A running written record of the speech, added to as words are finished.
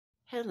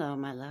Hello,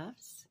 my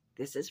loves.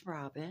 This is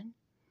Robin.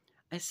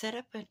 I set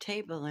up a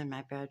table in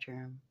my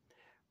bedroom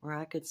where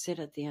I could sit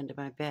at the end of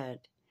my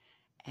bed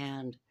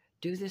and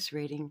do this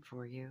reading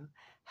for you,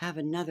 have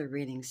another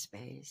reading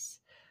space,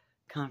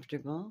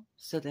 comfortable,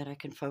 so that I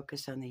can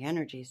focus on the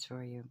energies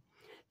for you.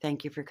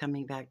 Thank you for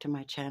coming back to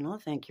my channel.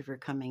 Thank you for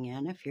coming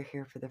in if you're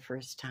here for the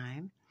first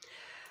time.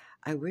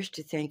 I wish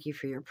to thank you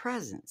for your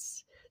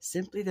presence.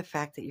 Simply the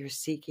fact that you're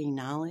seeking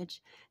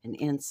knowledge and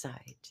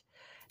insight.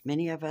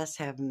 Many of us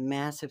have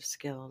massive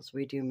skills.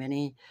 We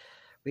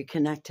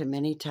connect to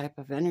many type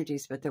of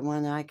energies, but the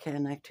one I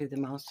connect to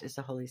the most is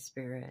the Holy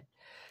Spirit.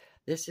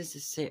 This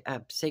is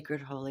a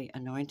sacred holy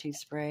anointing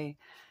spray,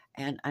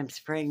 and I'm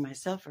spraying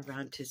myself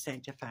around to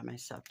sanctify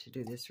myself to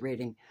do this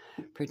reading,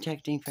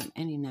 protecting from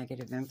any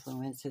negative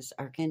influences.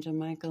 Archangel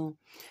Michael,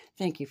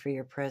 thank you for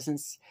your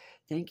presence.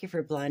 Thank you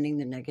for blinding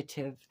the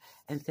negative,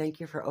 and thank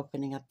you for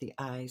opening up the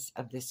eyes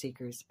of the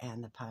seekers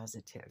and the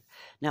positive.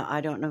 Now,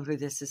 I don't know who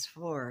this is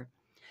for.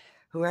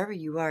 Whoever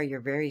you are, you're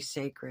very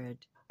sacred,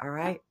 all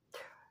right?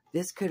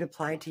 This could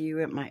apply to you.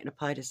 It might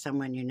apply to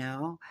someone you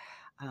know.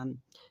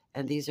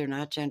 And these are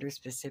not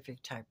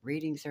gender-specific type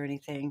readings or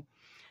anything.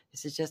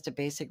 This is just a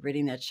basic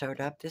reading that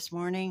showed up this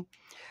morning.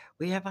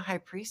 We have a high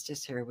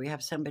priestess here. We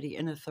have somebody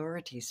in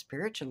authority,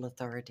 spiritual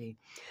authority.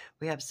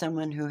 We have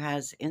someone who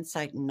has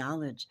insight and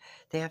knowledge.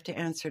 They have to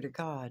answer to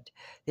God.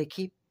 They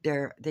keep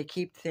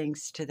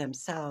things to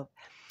themselves.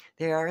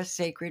 They are a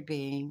sacred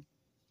being.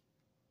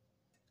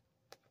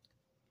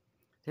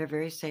 They're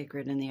very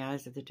sacred in the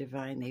eyes of the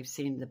divine. They've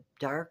seen the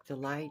dark, the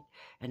light,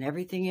 and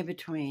everything in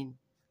between.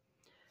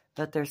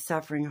 But they're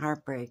suffering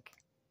heartbreak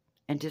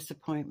and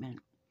disappointment,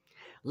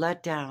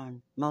 let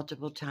down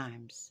multiple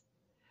times.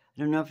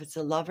 I don't know if it's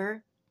a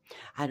lover.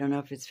 I don't know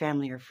if it's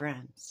family or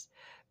friends.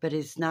 But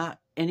it's not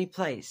any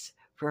place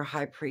for a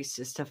high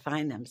priestess to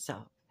find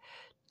themselves.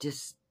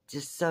 Just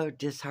so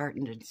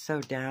disheartened and so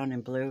down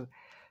and blue.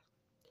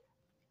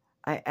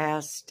 I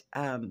asked...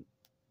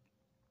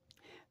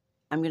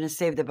 I'm going to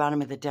save the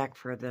bottom of the deck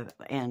for the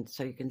end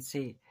so you can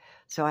see.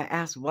 So I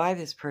asked why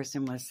this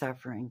person was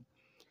suffering.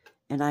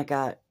 And I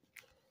got,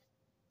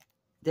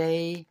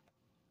 they're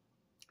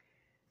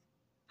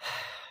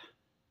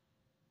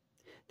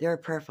a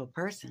prayerful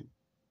person.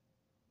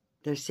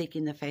 They're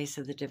seeking the face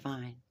of the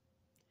divine.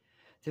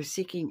 They're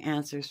seeking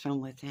answers from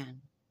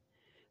within.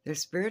 They're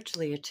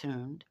spiritually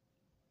attuned.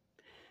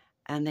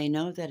 And they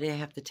know that they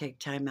have to take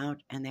time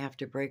out and they have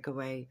to break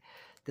away.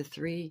 The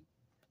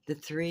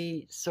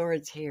three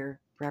swords here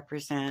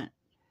represent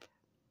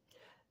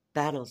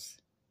battles,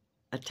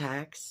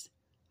 attacks,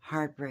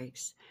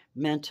 heartbreaks,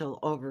 mental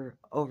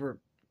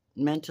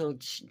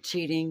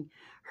cheating,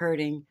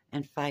 hurting,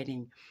 and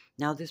fighting.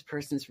 Now this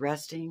person's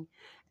resting,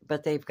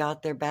 but they've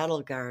got their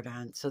battle guard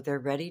on, so they're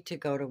ready to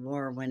go to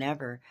war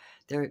whenever.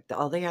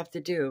 All they have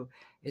to do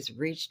is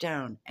reach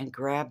down and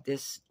grab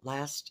this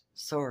last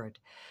sword.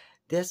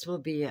 This will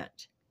be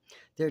it.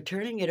 They're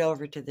turning it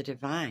over to the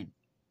divine.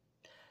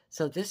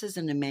 So this is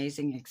an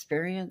amazing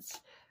experience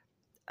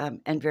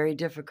and very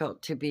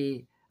difficult to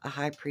be a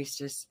high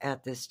priestess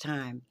at this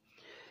time.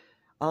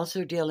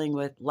 Also dealing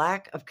with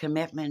lack of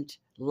commitment,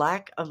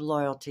 lack of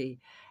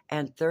loyalty,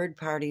 and third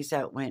parties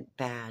that went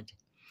bad.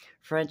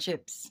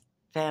 Friendships,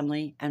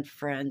 family, and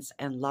friends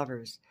and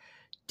lovers.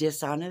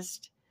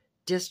 Dishonest,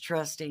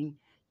 distrusting,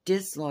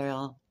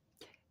 disloyal,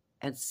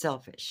 and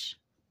selfish.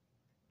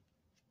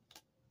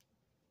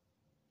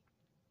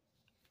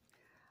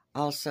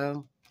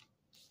 Also,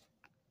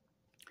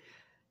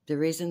 the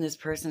reason this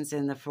person's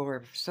in the Four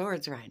of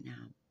Swords right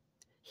now,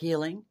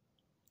 healing,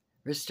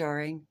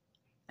 restoring,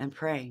 and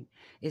praying,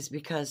 is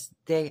because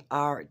they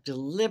are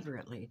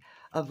deliberately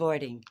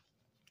avoiding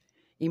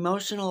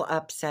emotional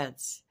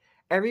upsets,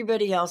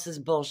 everybody else's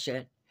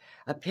bullshit,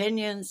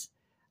 opinions,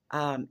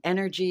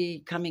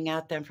 energy coming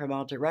at them from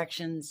all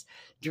directions,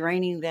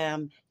 draining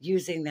them,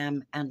 using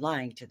them, and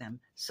lying to them.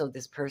 So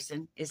this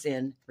person is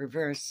in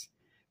reverse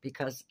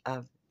because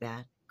of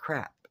that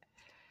crap.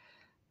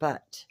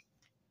 But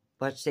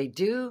what they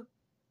do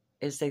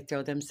is they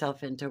throw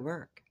themselves into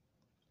work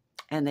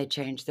and they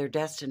change their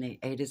destiny.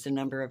 8 is the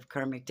number of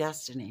karmic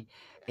destiny.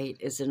 8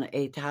 is an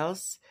 8th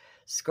house,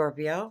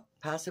 Scorpio,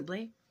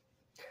 possibly,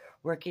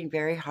 working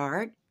very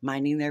hard,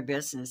 minding their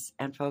business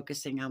and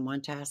focusing on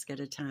one task at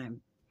a time,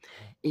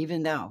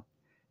 even though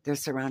they're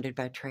surrounded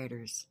by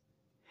traitors.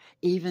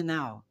 Even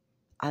though,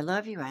 I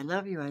love you, I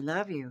love you, I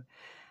love you,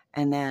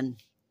 and then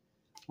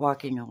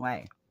walking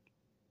away,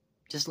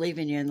 just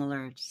leaving you in the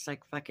lurch. It's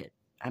like, fuck it,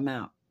 I'm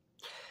out.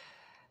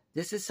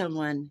 This is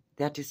someone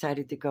that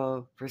decided to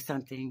go for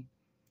something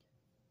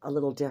a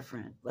little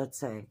different, let's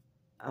say.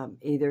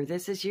 Either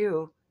this is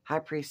you, high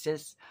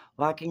priestess,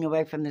 walking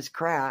away from this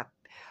crap,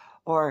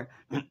 or,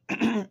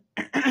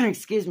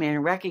 excuse me,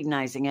 and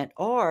recognizing it,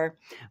 or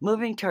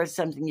moving towards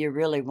something you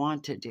really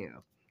want to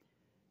do.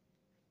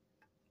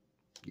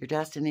 Your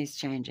destiny's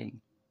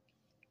changing.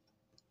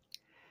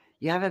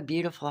 You have a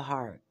beautiful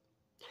heart.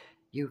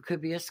 You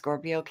could be a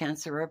Scorpio,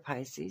 Cancer, or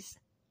Pisces.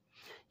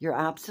 You're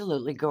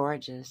absolutely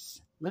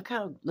gorgeous. Look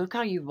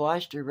how you've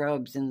washed your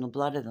robes in the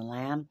blood of the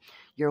Lamb.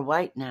 You're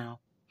white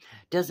now.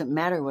 Doesn't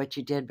matter what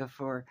you did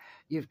before.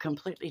 You've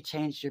completely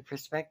changed your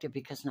perspective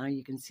because now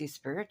you can see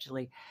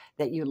spiritually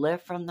that you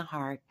live from the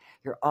heart.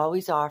 You're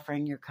always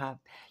offering your cup.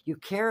 You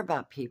care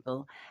about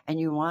people and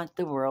you want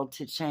the world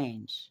to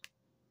change.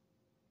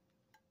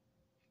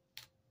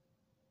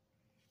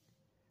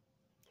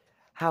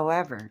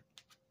 However,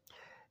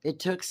 it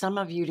took some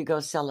of you to go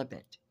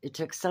celibate. It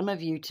took some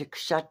of you to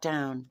shut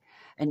down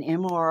an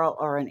immoral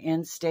or an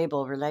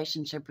unstable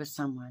relationship with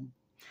someone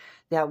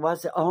that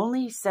was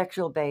only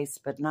sexual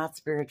based but not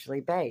spiritually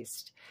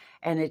based.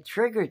 And it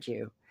triggered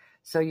you.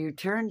 So you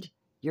turned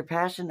your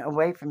passion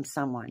away from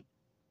someone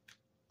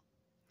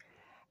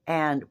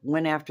and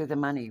went after the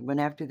money, went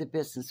after the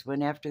business,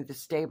 went after the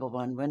stable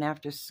one, went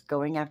after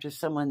going after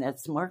someone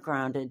that's more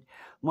grounded,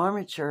 more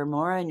mature,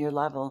 more on your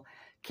level,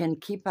 can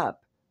keep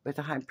up with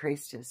the high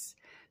priestess,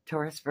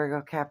 Taurus,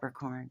 Virgo,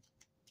 Capricorn.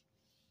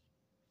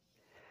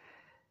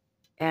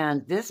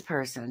 And this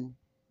person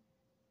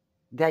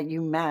that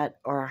you met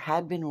or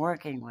had been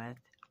working with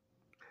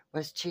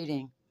was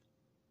cheating.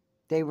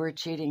 They were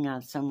cheating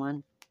on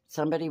someone.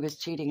 Somebody was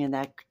cheating, and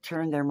that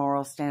turned their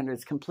moral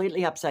standards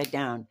completely upside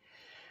down,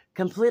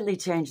 completely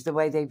changed the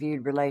way they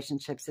viewed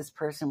relationships. This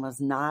person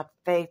was not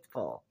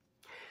faithful.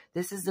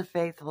 This is a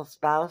faithful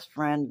spouse,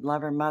 friend,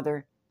 lover,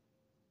 mother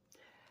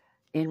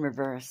in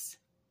reverse.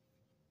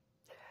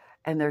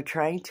 And they're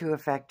trying to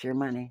affect your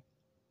money.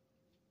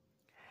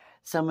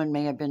 Someone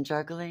may have been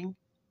juggling,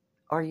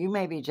 or you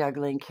may be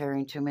juggling,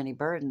 carrying too many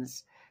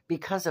burdens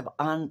because of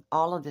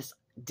all of this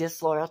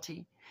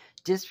disloyalty,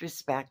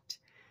 disrespect,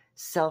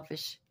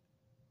 selfish,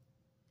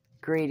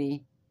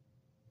 greedy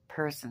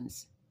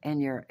persons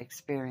in your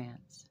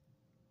experience.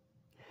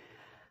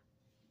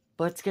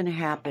 What's going to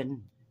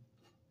happen?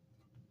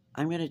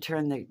 I'm going to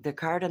turn the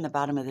card on the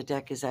bottom of the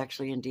deck is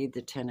actually indeed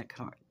the Ten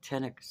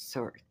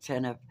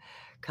of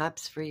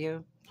Cups for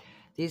you.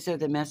 These are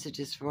the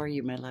messages for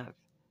you, my love.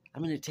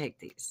 I'm going to take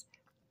these.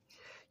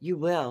 You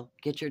will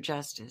get your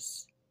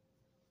justice.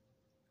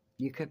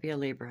 You could be a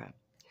Libra.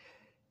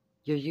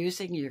 You're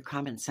using your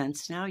common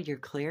sense now. You're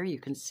clear. You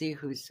can see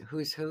who's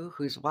who,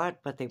 who's what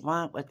they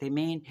want, what they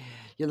mean.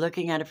 You're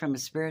looking at it from a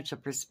spiritual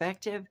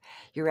perspective.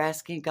 You're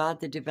asking God,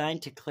 the divine,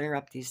 to clear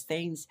up these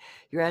things.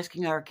 You're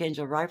asking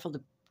Archangel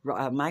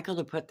Michael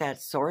to put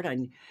that sword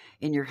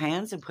in your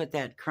hands and put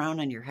that crown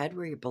on your head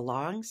where it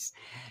belongs.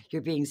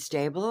 You're being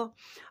stable,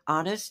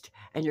 honest,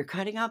 and you're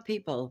cutting out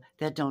people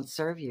that don't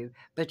serve you.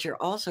 But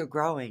you're also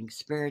growing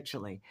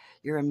spiritually.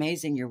 You're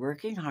amazing. You're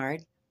working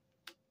hard.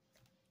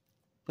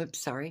 Whoops,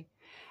 sorry.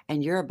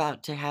 And you're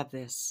about to have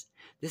this.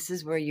 This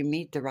is where you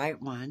meet the right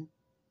one.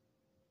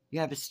 You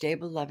have a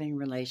stable, loving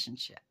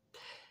relationship.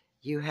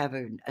 You have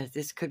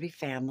this could be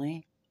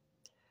family.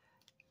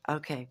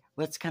 Okay,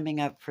 what's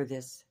coming up for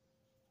this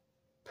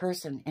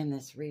person in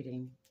this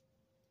reading?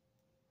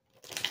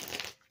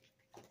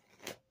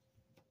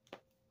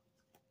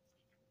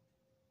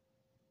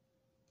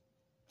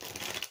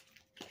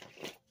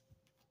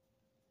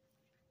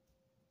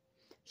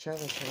 Show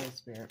us, Holy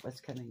Spirit,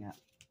 what's coming up.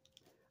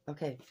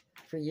 Okay,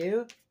 for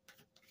you,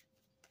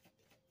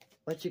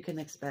 what you can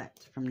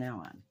expect from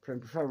now on,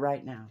 for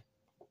right now.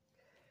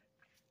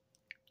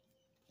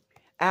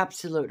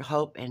 Absolute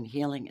hope and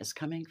healing is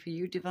coming for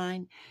you,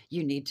 Divine.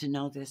 You need to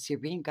know this. You're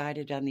being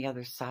guided on the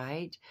other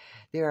side.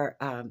 There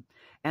are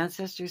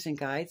ancestors and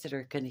guides that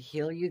are going to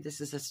heal you.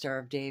 This is a Star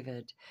of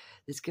David.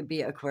 This could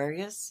be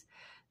Aquarius.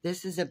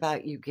 This is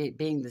about you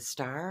being the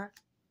star.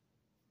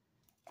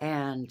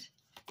 And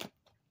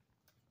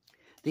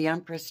the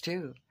Empress,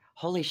 too.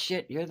 Holy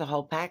shit, you're the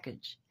whole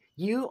package.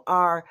 You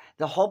are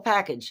the whole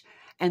package.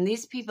 And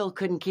these people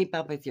couldn't keep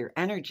up with your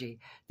energy.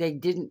 They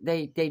didn't,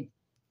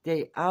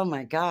 oh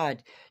my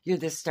God, you're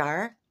the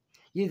star.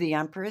 You're the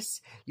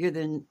Empress. You're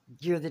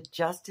the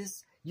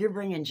justice. You're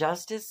bringing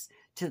justice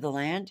to the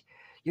land.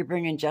 You're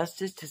bringing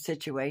justice to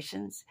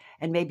situations.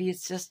 And maybe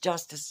it's just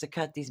justice to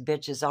cut these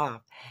bitches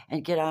off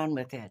and get on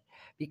with it.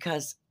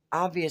 Because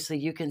obviously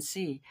you can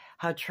see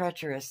how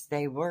treacherous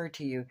they were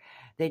to you.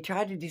 They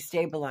tried to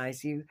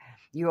destabilize you.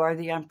 You are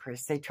the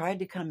Empress. They tried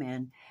to come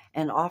in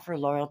and offer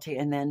loyalty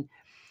and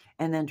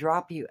then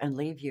drop you and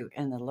leave you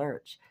in the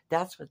lurch.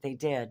 That's what they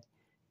did.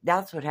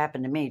 That's what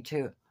happened to me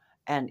too.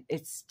 And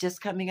it's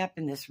just coming up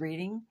in this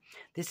reading.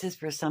 This is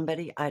for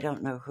somebody, I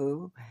don't know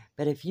who,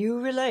 but if you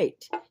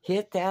relate,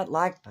 hit that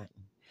like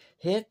button.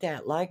 Hit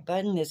that like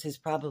button. This is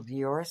probably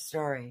your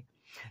story.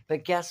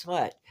 But guess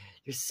what?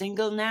 You're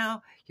single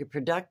now. You're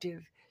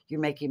productive. You're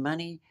making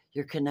money.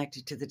 You're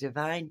connected to the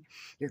divine.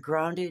 You're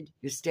grounded.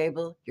 You're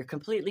stable. You're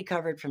completely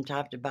covered from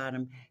top to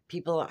bottom.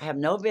 People have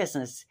no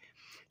business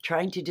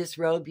trying to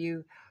disrobe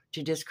you,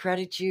 to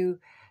discredit you.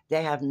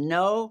 They have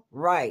no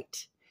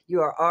right.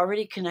 You are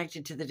already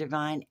connected to the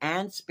divine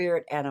and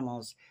spirit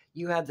animals.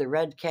 You have the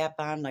red cap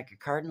on like a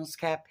cardinal's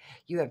cap.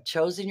 You have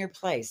chosen your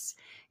place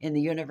in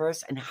the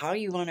universe and how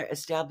you want to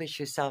establish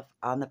yourself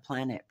on the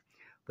planet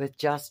with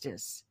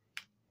justice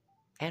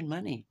and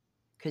money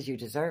because you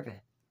deserve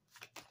it.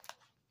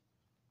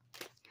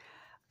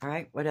 All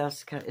right, what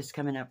else is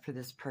coming up for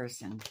this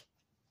person?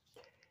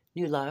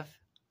 New love.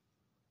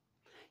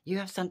 You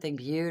have something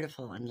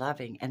beautiful and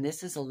loving, and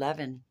this is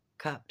 11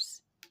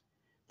 cups.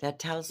 That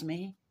tells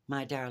me,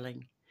 my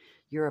darling,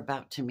 you're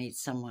about to meet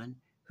someone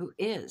who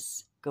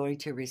is going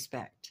to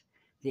respect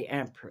the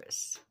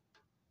Empress.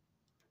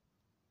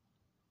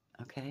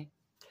 Okay?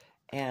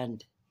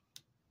 And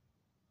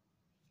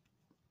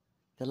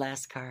the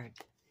last card,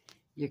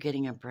 you're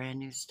getting a brand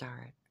new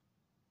start.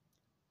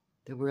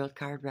 The World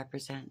card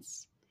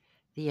represents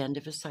the end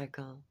of a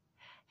cycle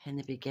and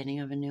the beginning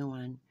of a new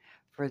one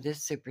for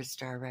this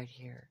superstar right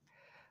here.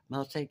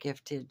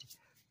 Multi-gifted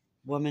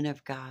woman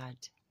of God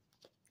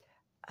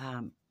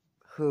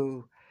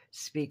who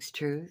speaks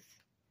truth,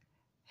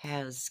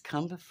 has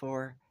come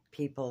before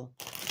people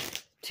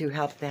to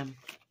help them,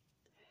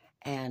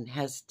 and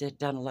has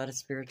done a lot of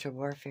spiritual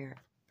warfare.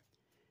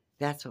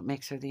 That's what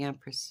makes her the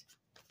Empress,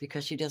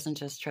 because she doesn't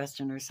just trust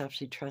in herself,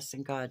 she trusts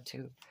in God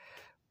too.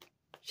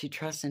 She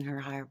trusts in her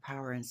higher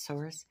power and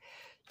source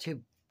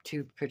to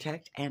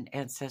protect, and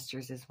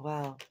ancestors as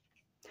well.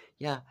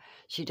 Yeah,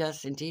 she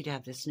does indeed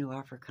have this new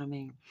offer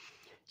coming.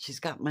 She's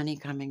got money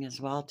coming as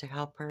well to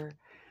help her.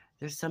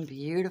 There's some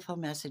beautiful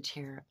message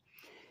here.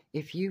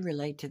 If you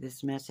relate to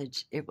this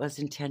message, it was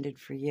intended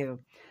for you.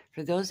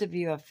 For those of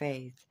you of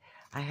faith,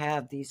 I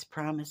have these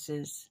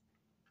promises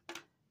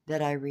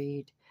that I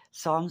read.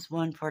 Psalms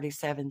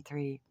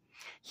 147:3.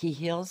 He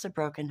heals the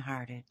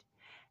brokenhearted,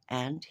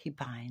 and he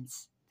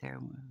binds their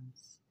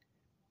wounds.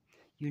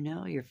 You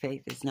know your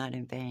faith is not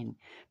in vain,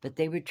 but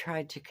they would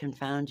try to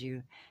confound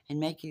you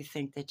and make you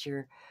think that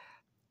you're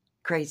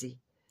crazy,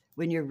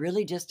 when you're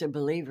really just a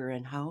believer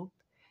in hope,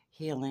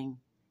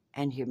 healing,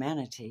 and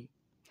humanity.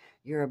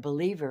 You're a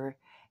believer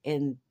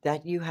in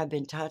that you have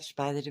been touched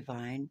by the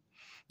divine.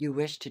 You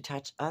wish to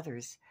touch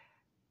others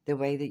the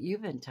way that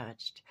you've been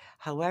touched.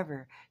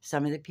 However,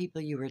 some of the people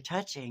you were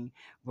touching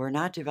were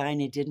not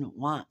divine and didn't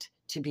want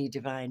to be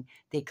divine.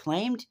 They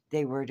claimed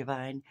they were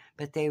divine,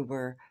 but they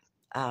were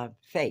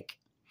fake.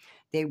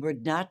 They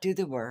would not do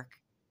the work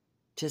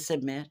to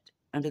submit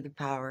under the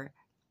power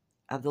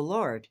of the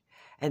Lord,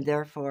 and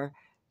therefore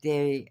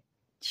they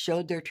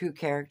showed their true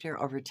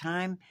character over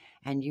time,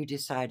 and you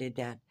decided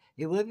that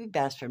it would be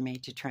best for me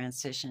to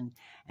transition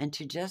and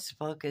to just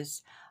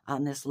focus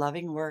on this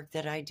loving work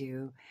that I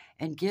do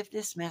and give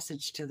this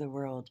message to the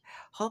world,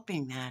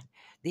 hoping that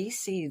these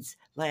seeds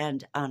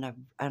land on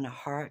a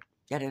heart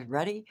that is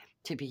ready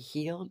to be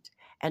healed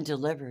and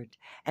delivered,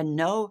 and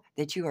know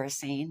that you are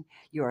seen,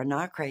 you are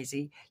not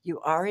crazy,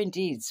 you are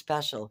indeed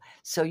special.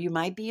 So you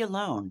might be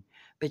alone,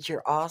 but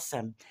you're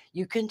awesome.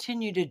 You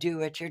continue to do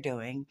what you're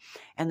doing,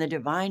 and the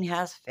divine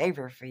has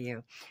favor for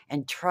you.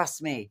 And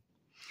trust me,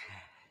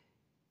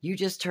 you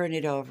just turn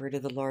it over to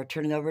the Lord,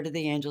 turn it over to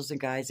the angels and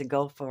guides, and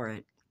go for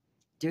it.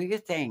 Do your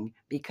thing,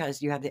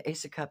 because you have the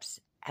Ace of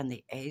Cups and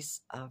the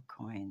Ace of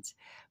Coins.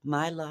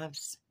 My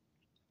loves,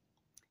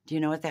 do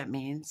you know what that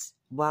means?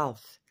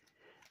 Wealth.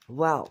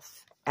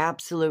 Wealth.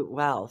 Absolute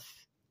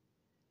wealth.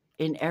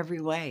 In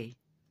every way.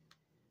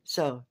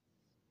 So,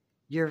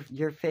 your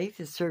faith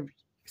has served,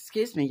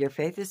 your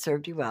faith has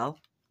served you well.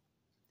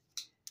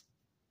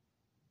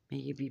 May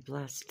you be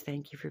blessed.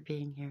 Thank you for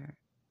being here.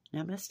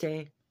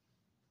 Namaste.